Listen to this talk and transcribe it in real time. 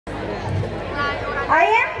I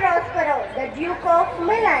am Prospero, the Duke of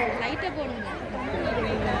Milan.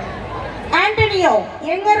 Antonio,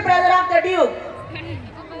 younger brother of the Duke.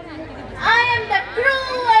 I am the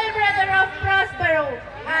cruel brother of Prospero.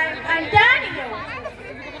 I am Antonio.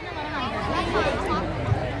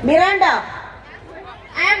 Miranda.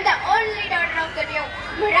 I am the only daughter of the Duke,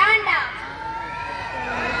 Miranda.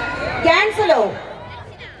 Ganselo.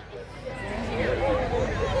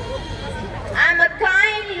 I am a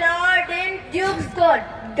kind lord in Duke's court.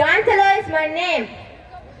 Ganselo is my name.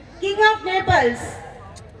 King of Naples.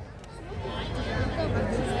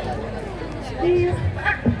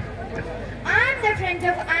 I am the friend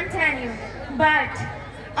of Antonio, but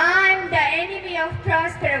I am the enemy of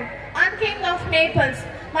Prospero. I am king of Naples.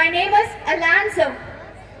 My name is Alonso.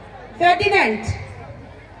 Ferdinand.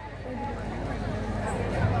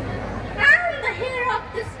 I am the hero of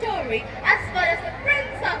the story, as well as the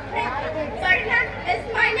prince of Naples. Ferdinand is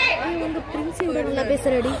my name.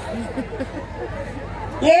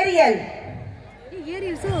 Ariel.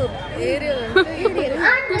 I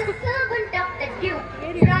am the servant of the Duke,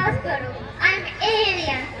 Prospero. I am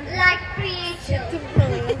alien, like creature.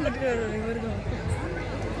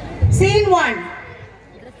 Scene 1.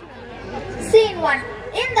 Scene 1.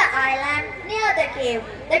 In the island near the cave.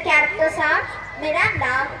 The characters are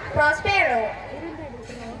Miranda, Prospero.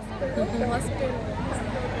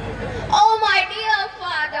 Oh my dear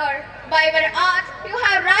father, by your art you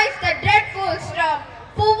have raised a dreadful storm.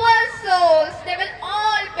 Poor souls, they will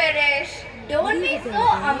all perish. Don't be so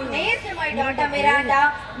amazed, my daughter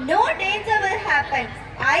Miranda. No danger will happen.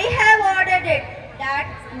 I have ordered it that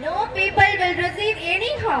no people will receive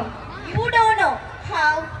any harm. You don't know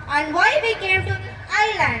how and why we came to this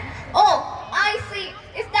island. Oh, I see.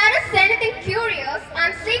 Is there anything curious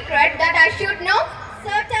and secret that I should know?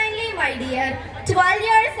 Certainly, my dear. 12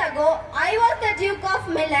 years ago, I was the Duke of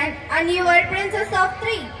Milan and you were Princess of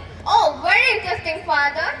 3. Oh, very interesting,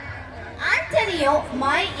 father. Antonio,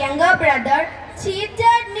 my younger brother,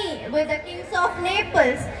 cheated me with the kings of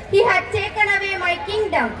Naples. He had taken away my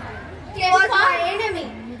kingdom. He was my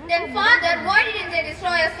enemy. Then, father, why didn't they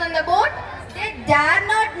destroy us on the boat? They dare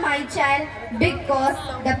not, my child, because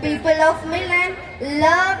the people of Milan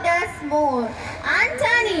loved us more.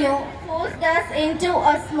 Antonio forced us into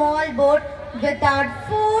a small boat without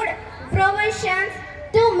food, provisions,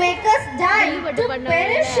 to make us die, to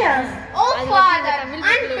perish us. Oh, father,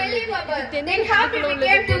 unbelievable. Then how did we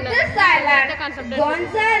get to this island?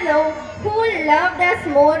 Gonzalo, who loved us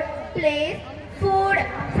more, placed food,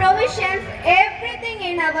 provisions, everything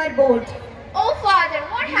in our boat. Oh, father,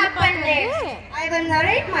 what happened next? I will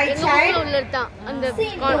narrate, my child.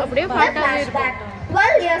 Scene 2, the flashback.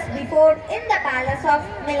 12 years before, in the palace of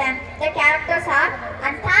Milan, the characters are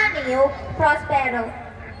Antonio, Prospero.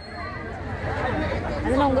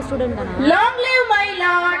 Long live my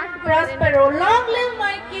lord, Prospero. Long live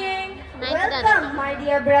my king. Welcome, my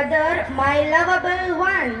dear brother, my lovable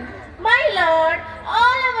one. My lord,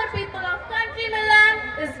 all our people of country Milan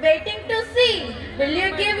is waiting to see. Will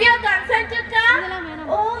you give your